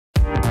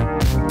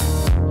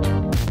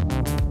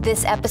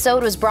This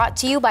episode was brought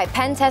to you by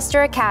Pen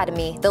Tester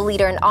Academy, the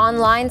leader in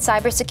online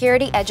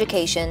cybersecurity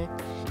education.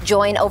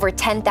 Join over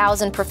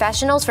 10,000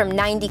 professionals from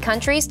 90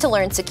 countries to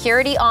learn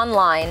security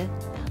online.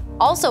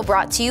 Also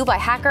brought to you by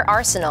Hacker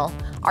Arsenal,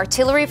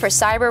 artillery for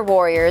cyber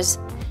warriors.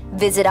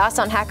 Visit us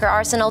on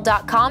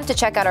hackerarsenal.com to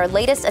check out our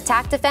latest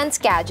attack defense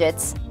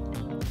gadgets.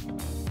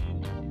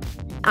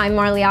 I'm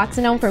Marley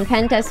Oxenome from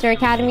Pen Tester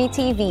Academy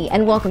TV,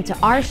 and welcome to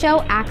our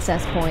show,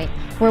 Access Point,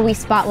 where we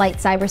spotlight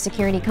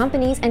cybersecurity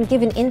companies and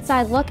give an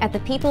inside look at the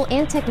people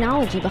and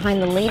technology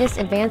behind the latest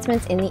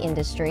advancements in the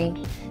industry.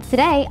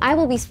 Today, I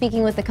will be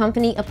speaking with the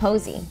company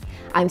Apozy.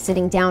 I'm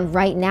sitting down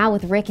right now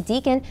with Rick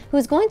Deacon, who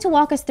is going to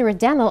walk us through a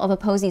demo of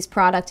Apozy's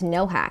product,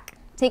 NoHack.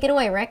 Take it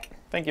away, Rick.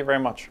 Thank you very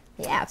much.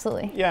 Yeah,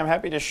 absolutely. Yeah, I'm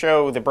happy to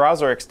show the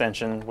browser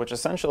extension, which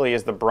essentially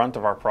is the brunt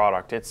of our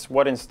product. It's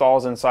what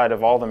installs inside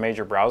of all the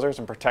major browsers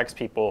and protects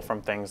people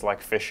from things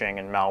like phishing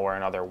and malware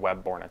and other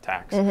web-borne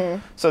attacks.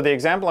 So the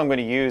example I'm going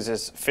to use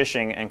is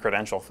phishing and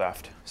credential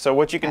theft. So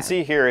what you can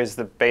see here is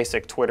the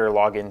basic Twitter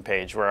login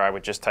page where I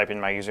would just type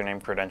in my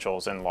username,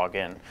 credentials, and log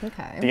in.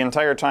 The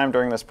entire time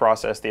during this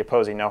process, the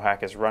Apozy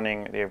NoHack is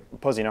running, the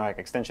Apozy NoHack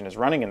extension is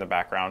running in the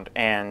background,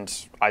 and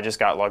I just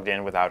got logged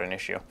in without an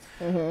issue.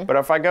 But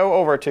if I go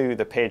over to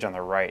the page on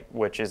the right,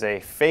 which is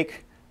a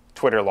fake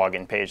Twitter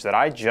login page that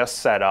I just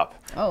set up.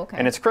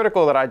 And it's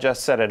critical that I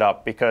just set it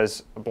up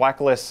because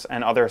blacklists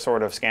and other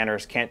sort of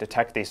scanners can't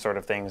detect these sort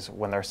of things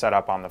when they're set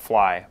up on the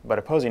fly.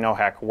 But Apozy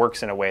NoHack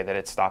works in a way that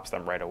it stops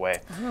them right away.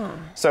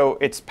 So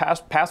it's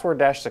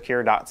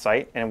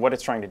password-secure.site, and what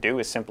it's trying to do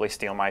is simply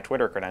steal my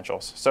Twitter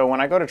credentials. So when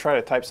I go to try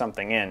to type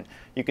something in,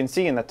 you can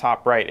see in the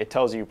top right, it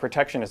tells you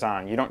protection is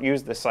on. You don't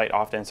use this site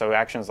often, so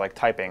actions like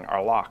typing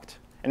are locked.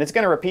 And it's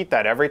going to repeat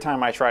that every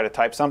time I try to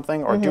type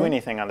something or do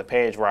anything on the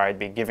page where I'd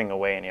be giving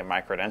away any of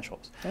my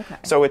credentials.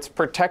 So it's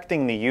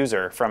protecting the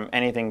user from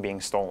anything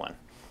being stolen.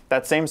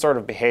 That same sort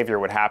of behavior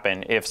would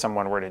happen if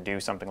someone were to do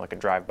something like a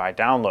drive-by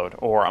download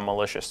or a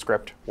malicious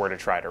script were to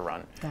try to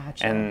run.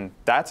 And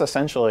that's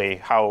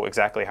essentially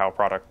exactly how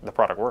the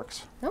product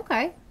works.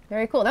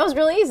 Very cool. That was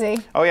really easy.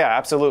 Oh yeah,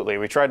 absolutely.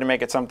 We tried to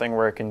make it something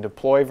where it can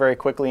deploy very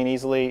quickly and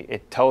easily.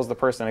 It tells the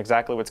person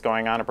exactly what's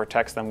going on and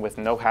protects them with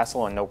no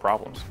hassle and no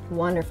problems.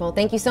 Wonderful.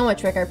 Thank you so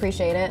much, Rick. I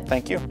appreciate it.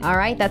 Thank you. All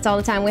right, that's all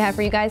the time we have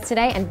for you guys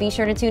today, and be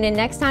sure to tune in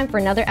next time for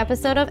another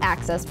episode of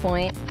Access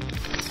Point.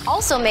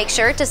 Also, make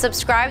sure to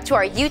subscribe to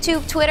our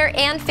YouTube, Twitter,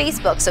 and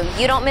Facebook so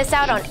you don't miss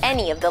out on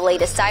any of the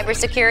latest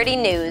cybersecurity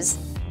news.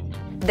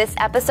 This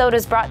episode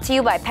is brought to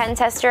you by Pen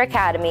Tester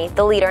Academy,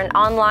 the leader in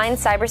online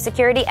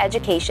cybersecurity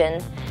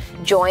education.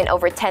 Join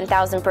over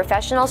 10,000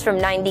 professionals from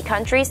 90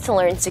 countries to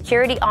learn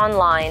security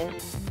online.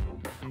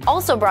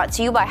 Also brought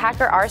to you by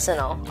Hacker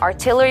Arsenal,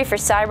 artillery for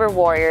cyber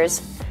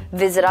warriors.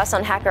 Visit us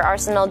on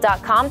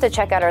hackerarsenal.com to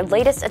check out our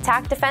latest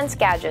attack defense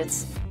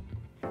gadgets.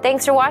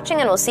 Thanks for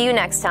watching, and we'll see you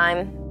next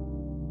time.